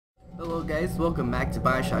Hello guys, welcome back to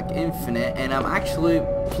Bioshock Infinite, and I'm actually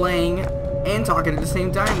playing and talking at the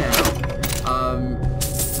same time now.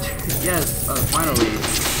 Yes, finally.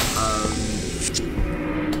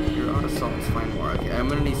 You're out of salt, fine more. Okay, I'm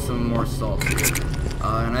gonna need some more salt here.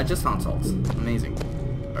 And I just found salt. Amazing.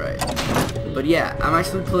 Alright. But yeah, I'm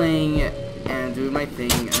actually playing and doing my thing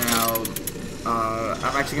now.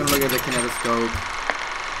 I'm actually gonna look at the kinetoscope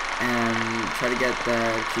and try to get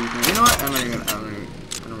the achievement. You know what? I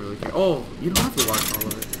don't really care. Oh, you don't have to watch all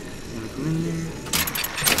of it. I'm gonna come in there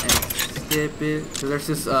and skip it. So there's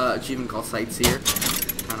this achievement called Sightseer.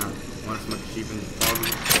 I don't want as much achievement as possible.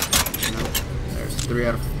 You know? There's 3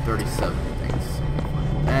 out of 37 things.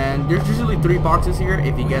 And there's usually 3 boxes here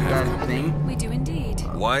if you get that thing. We do indeed.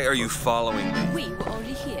 Why are you following me? We were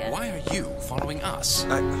already here. Why are you following us?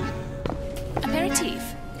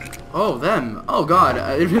 Aperitif. Oh, them. Oh god,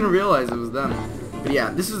 I didn't realize it was them. But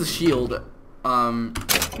yeah, this is the shield.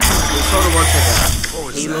 It sort of works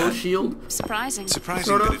like a halo shield. Surprising. Surprising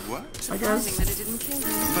Sort of, that it worked. I Surprising guess. that it didn't kill you.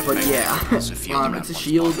 But yeah, it's a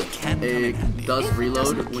shield. It does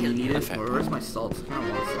reload when you need it. Where's my salt? I don't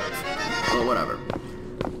want salt. Well, whatever.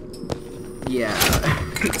 Yeah,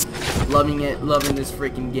 loving it, loving this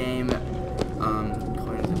freaking game.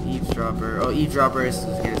 Going to eavesdropper. Oh, eavesdropper is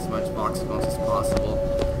to get as much box bones as possible.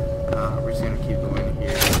 We're just gonna keep going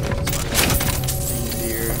here. Things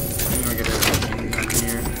here. I'm gonna get a machine gun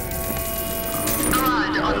here.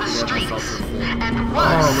 Blood on the streets, and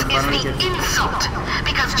worse is the insult,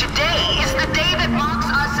 because today is the day that marks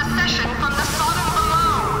our secession from the Sodom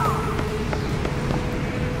below.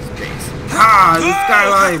 Space. Ah, the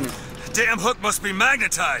skyline! Damn hook must be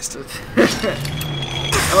magnetized.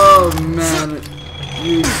 Oh man,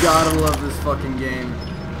 you gotta love this fucking game.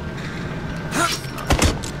 I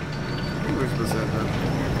think we're supposed to have that.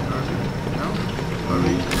 No? Are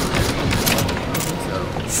we? I think so.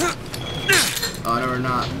 Oh no, we're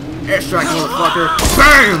not. Airstrike, motherfucker!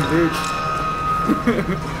 BAM, bitch!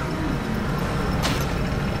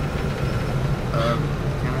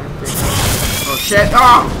 Can I take... Oh shit!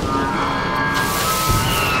 Oh!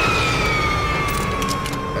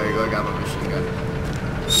 There you go, I got my machine gun.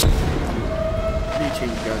 How do you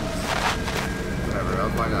change guns? Whatever, I'll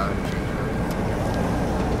find out how to change guns.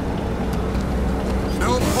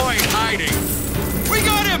 No point hiding. We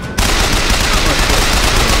got him!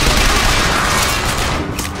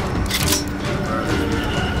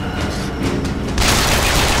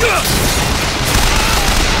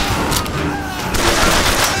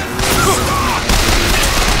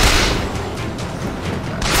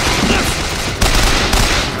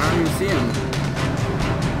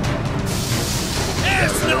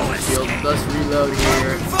 Let's reload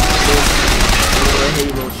here. This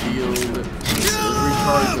halo shield is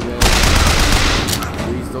rechargeable.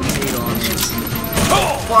 Please don't hate on me.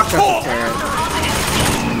 Fuck, that's a turret.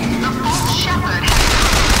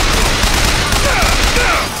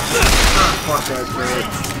 Fuck that turret.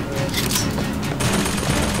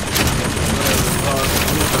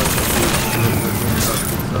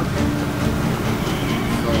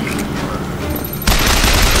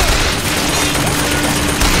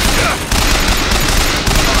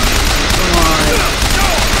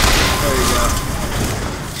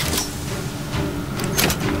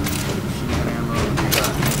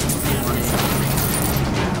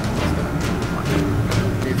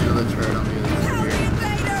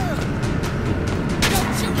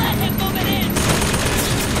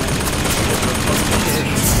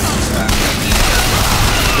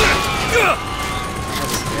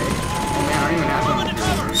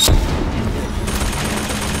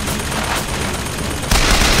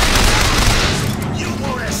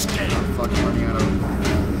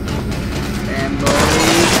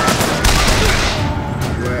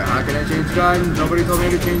 Guns. Nobody told me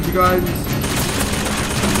to change the guns.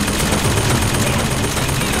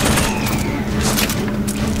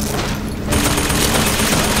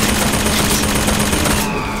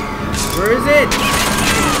 Where is it?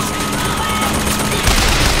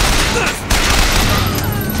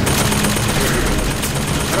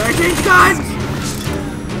 How do I change guns?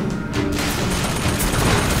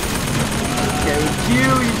 Okay, with Q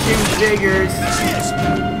you change figures.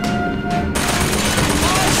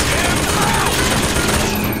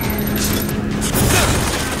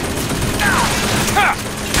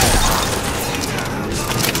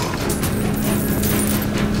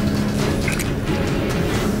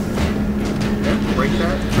 Break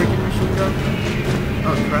that freaking machine gun?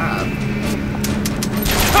 Oh crap.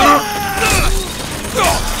 Oh!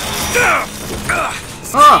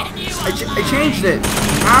 I changed it!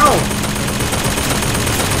 Ow!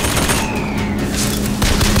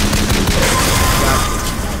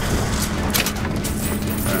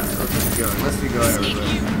 See you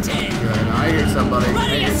dead. Good. I hear somebody.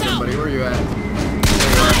 I hear somebody. Where you at? There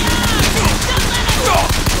you are.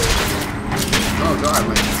 Oh god,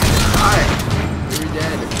 my die. You're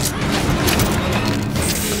dead.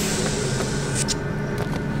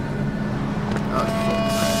 Oh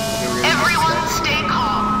shit. Everyone stay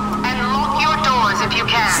calm and lock your doors if you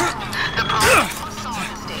can. The prophet saw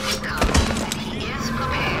this day to come, and he is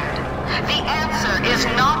prepared. The answer is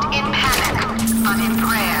not in panic, but in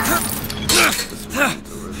prayer.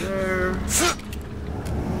 Over there.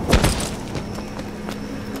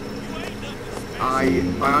 I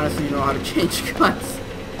honestly know how to change guns.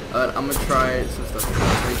 I'm gonna try some stuff.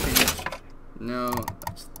 No,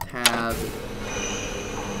 that's tab.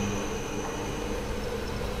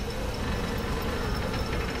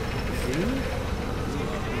 See?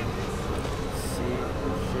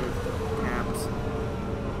 Shift, tabs.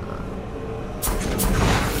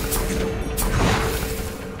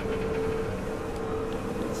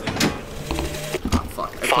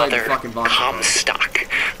 Father Comstock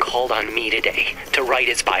called on me today to write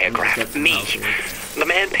his biograph. Me. The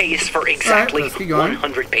man pays for exactly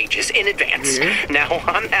 100 pages in advance. Now,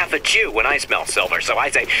 I'm half a Jew when I smell silver, so I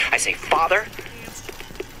say, Father,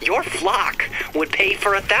 your flock would pay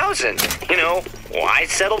for 1,000. You know, why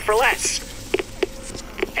settle for less?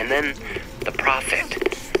 And then the prophet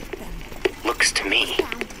looks to me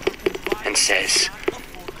and says,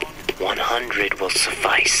 100 will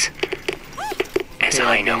suffice. As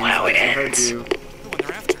I know how it ends.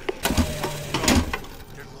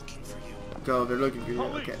 Go, they're looking for you.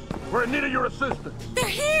 Okay. We're in need of your assistance. They're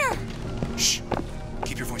here! Shh.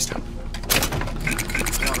 Keep your voice down.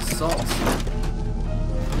 A lot of salt.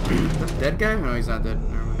 That dead guy? No, he's not dead.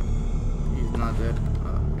 Never mind. He's not dead.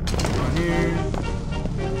 Go on here.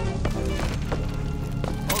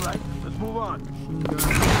 Alright, let's move on. Machine gun.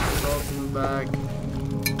 Salt in the back.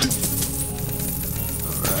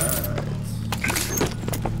 Alright.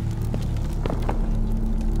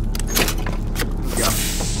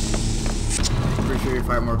 Pretty sure you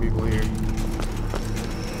find more people here.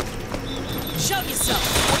 Show yourself!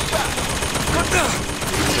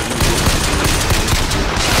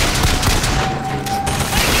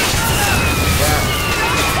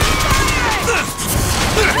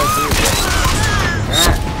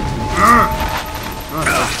 Oh,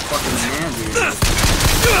 that's fucking man, dude.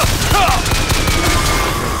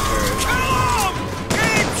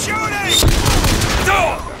 Keep shooting!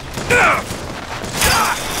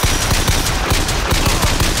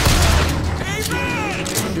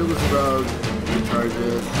 Shield is rogue. Recharge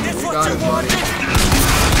it. We got it, buddy.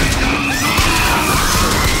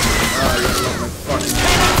 Oh, you love my fucking.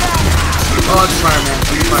 Oh, it's fireman.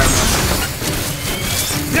 It's fireman.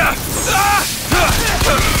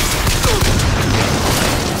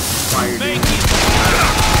 Fire, dude.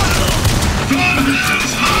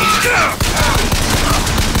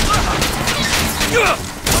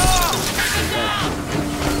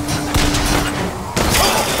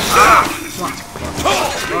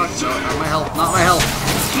 No, not my health, not my health.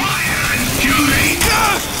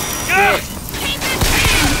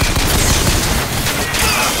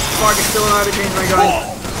 Fuck, I still know how to change my gun.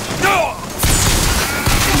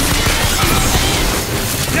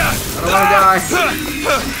 I don't wanna die.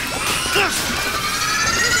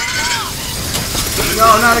 No,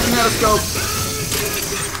 not a kinetoscope.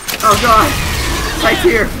 Oh god. Right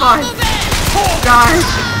here, fine. Die.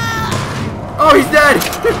 Oh, he's dead.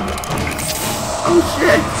 Oh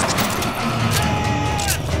shit!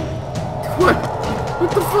 What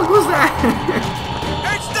the fuck was that?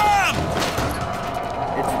 It's them!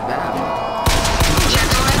 It's them.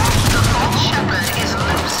 Gentlemen, the false shepherd is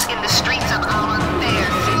loose in the streets of our fair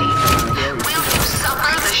city. Will you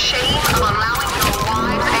suffer the shame of allowing your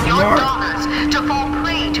wives and your daughters to fall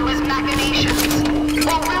prey to his machinations?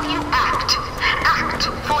 Or will you act? Act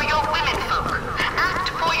for your womenfolk. Act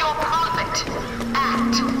for your prophet.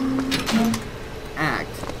 Act.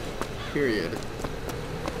 Act. Period.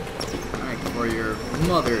 Act for your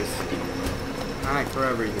mothers. Act for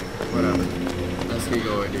everything. Whatever. Let's keep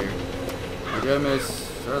going here. My goodness.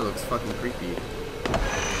 That looks fucking creepy.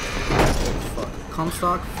 Oh fuck.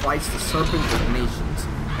 Comstock fights the serpent of nations.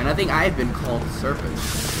 And I think I've been called the serpent.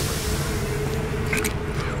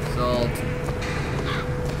 Salt.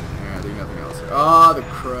 Yeah, I think nothing else. Oh, the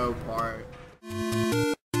crow part.